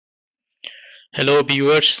Hello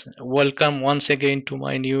viewers, welcome once again to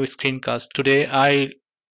my new screencast. Today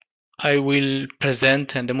I will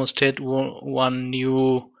present and demonstrate one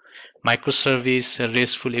new microservice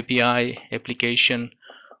RESTful API application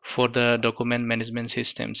for the document management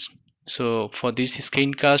systems. So for this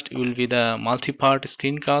screencast, it will be the multi-part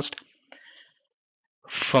screencast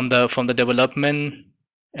from the development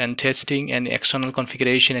and testing and external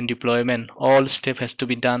configuration and deployment. All step has to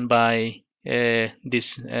be done by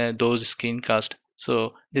those screencast.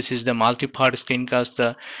 So this is the multi-part screencast.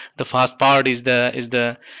 The first part is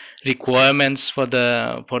the requirements for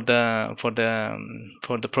the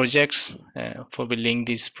projects for building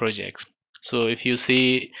these projects. So if you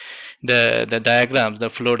see the diagrams, the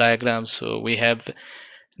flow diagrams, so we have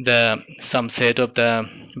the some set of the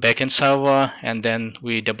backend server, and then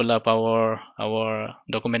we develop our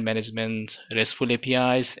document management RESTful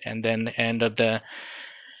APIs, and then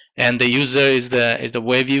the user is the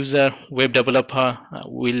web user, web developer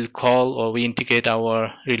will call, or we integrate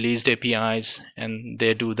our released APIs, and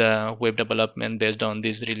they do the web development based on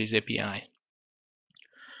this release API.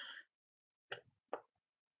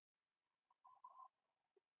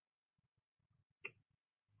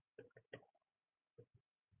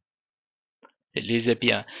 Release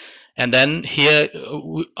API. And then here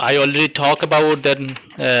I already talk about that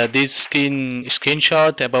this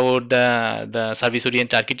screenshot about the service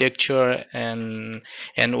oriented architecture and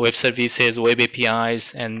web services, web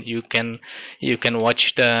APIs, and you can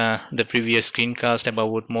watch the previous screencast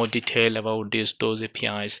about more detail about those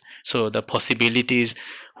APIs. So the possibilities,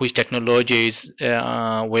 which technologies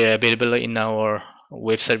were available in our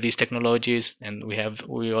web service technologies, and we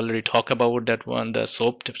already talk about that one, the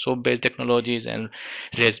SOAP based technologies and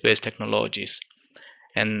REST based technologies.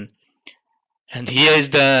 And here is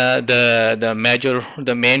the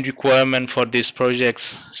main requirement for these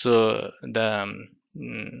projects. So the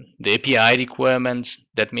API requirements,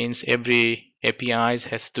 that means every APIs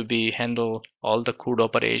has to be handle all the CRUD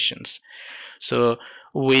operations. So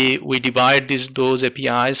we divide those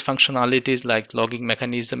APIs functionalities like logging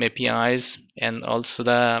mechanism APIs, and also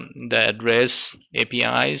the address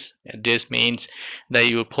APIs. Address means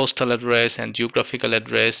your postal address and geographical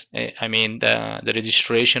address. I mean the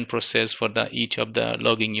registration process for each of the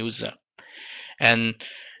logging user, and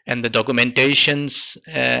the documentations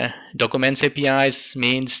documents APIs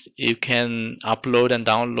means you can upload and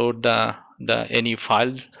download the any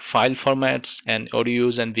file formats and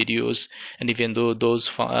audios and videos, and even though those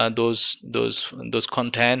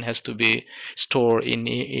content has to be stored in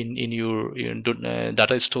your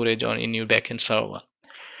data storage or in your backend server.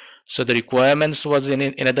 So the requirements was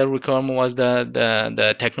another requirement was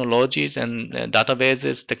the technologies and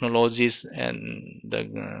databases technologies, and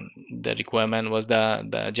the requirement was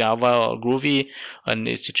the Java or Groovy, and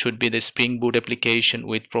it should be the Spring Boot application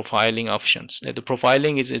with profiling options. The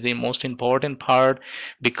profiling is the most important part,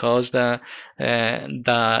 because the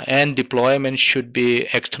end deployment should be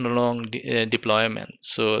external deployment.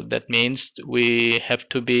 So that means we have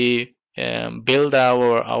to be build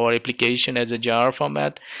our application as a jar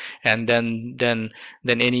format, and then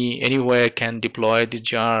anywhere can deploy the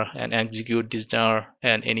jar and execute this jar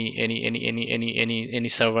and any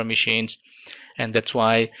server machines. And that's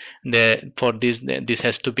why for this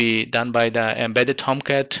has to be done by the embedded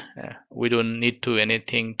Tomcat. We don't need to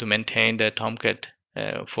anything to maintain the Tomcat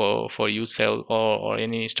for UCell or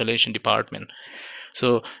any installation department.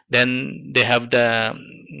 So then they have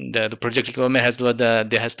the project requirement has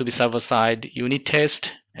there has to be server side unit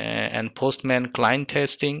test and Postman client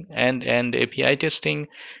testing and API testing,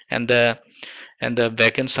 and the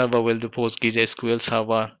backend server will be PostgreSQL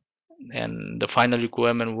server. And the final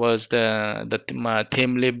requirement was the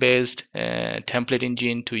theme based template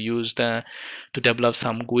engine to use to develop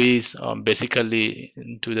some GUIs. Basically,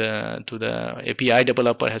 to the API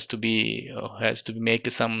developer has to make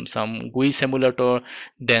some GUI simulator.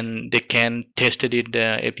 Then they can test it.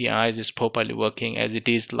 The APIs is properly working as it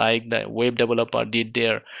is, like the web developer did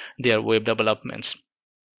their web developments.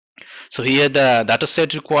 So here the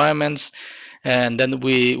dataset requirements, and then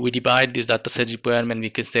we divide this dataset requirement.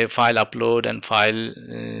 We can say file upload and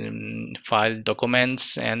file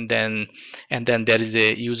documents, and then there is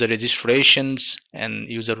a user registrations and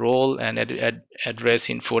user role and address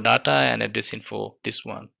info data and address info, this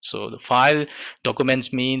one. So the file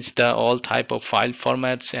documents means the all type of file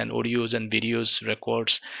formats and audios and videos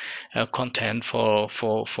records content for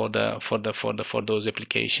those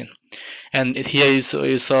application. And here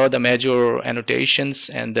you saw the major annotations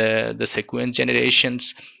and the sequence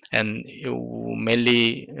generations, and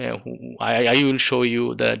mainly I will show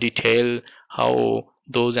you the detail how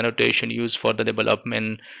those annotation used for the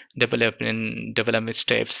development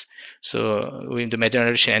steps. So with the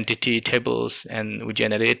generation entity tables and with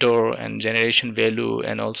generator and generation value,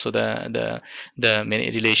 and also the many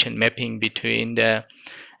relation mapping between the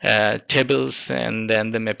tables, and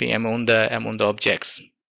then the mapping among the objects.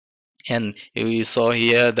 And we saw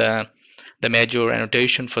here the major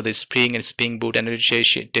annotation for the Spring and Spring Boot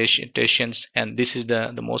annotations, and this is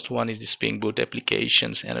the most one is the Spring Boot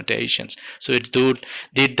applications annotations. So it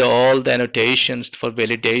did all the annotations for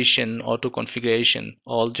validation, auto configuration.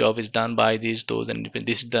 All job is done by those, and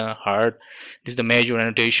this is the major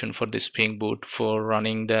annotation for the Spring Boot for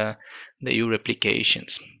running the your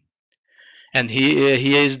applications. And here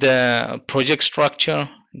is the project structure.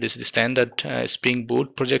 This is the standard Spring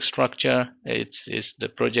Boot project structure. It's the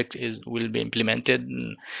project will be implemented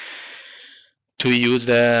to use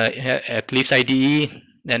the Eclipse IDE.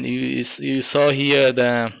 And you saw here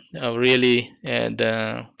the really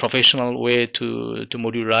the professional way to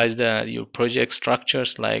modularize your project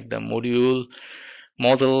structures, like the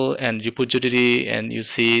model and repository, and you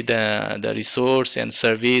see the resource and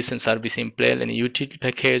service impl and utility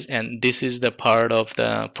package, and this is the part of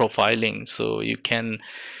the profiling. So you can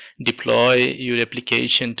deploy your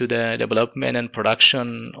application to the development and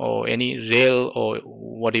production, or any rail or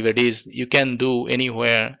whatever it is you can do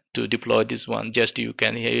anywhere to deploy this one. Just you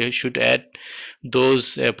should add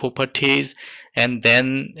those properties, and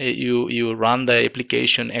then you run the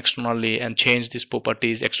application externally and change these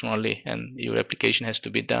properties externally, and your application has to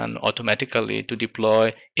be done automatically to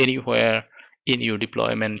deploy anywhere in your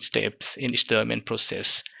deployment steps in this deployment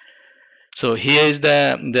process. So here is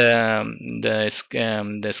the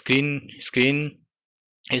screen.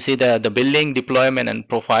 You see the building, deployment, and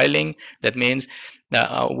profiling. That means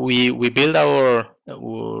we build our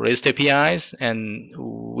REST APIs, and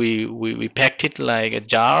we packed it like a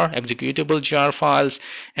jar, executable jar files,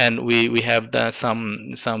 and we have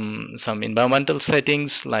some environmental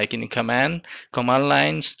settings like in command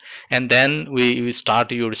lines, and then we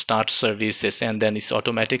start your start services, and then it's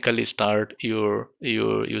automatically start your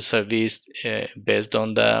service based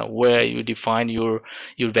on the where you define your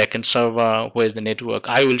backend server, where's the network.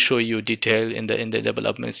 I will show you detail in the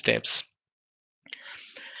development steps.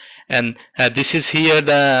 And this is here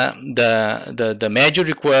the major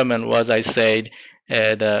requirement was, I said,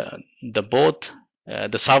 the both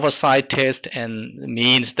the server side test and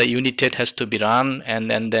means the unit test has to be run, and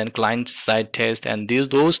then client side test, and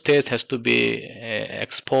those tests has to be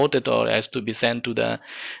exported or has to be sent to the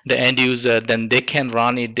end user. Then they can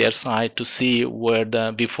run it their side to see where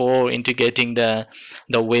before integrating the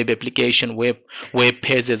web application, web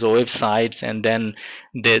pages or websites, and then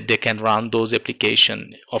they can run those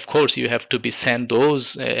application. Of course, you have to be send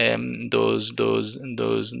those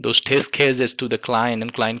test cases to the client,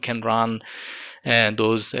 and client can run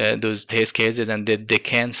those test cases, and they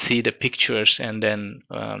can see the pictures, and then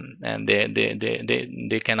and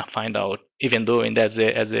they can find out. Even though as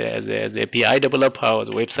a API developer or as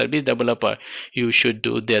a web service developer, you should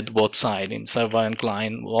do that both sides, in server and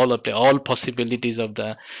client, all possibilities of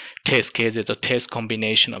the test cases or test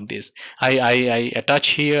combination of this. I attach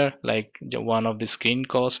here like one of the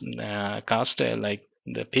screencast like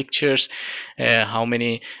the pictures, how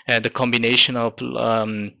many the combination of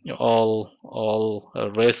all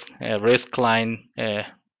REST client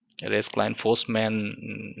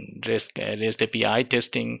Postman, REST API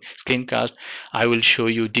testing screencast. I will show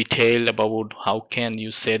you detail about how can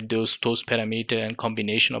you set those parameter and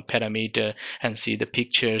combination of parameter and see the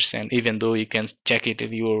pictures, and even though you can check it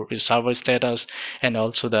in your server status, and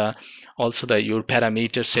also your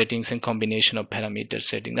parameter settings and combination of parameter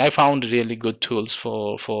settings. I found really good tools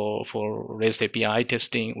for REST API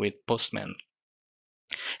testing with Postman.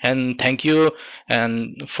 And thank you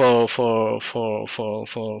and for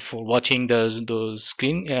watching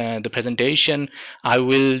the presentation. I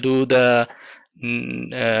will do the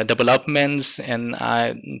developments and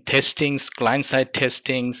testings, client side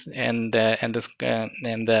testings, and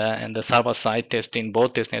the server side testing.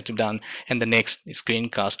 Both tests need to be done in the next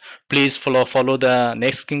screencast. Please follow the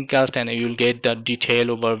next screencast, and you will get the detailed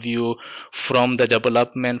overview from the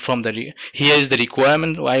development. Here is the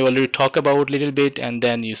requirement I already talked about a little bit, and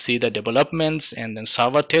then you see the developments, and then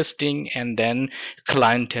server testing, and then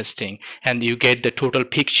client testing, and you get the total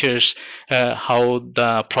pictures how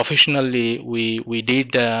the professionally we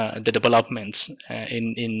did the developments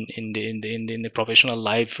in the professional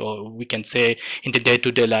life, or we can say in the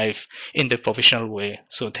day-to-day life in the professional way.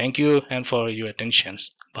 So thank you and for your attention.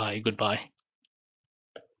 Bye. Goodbye.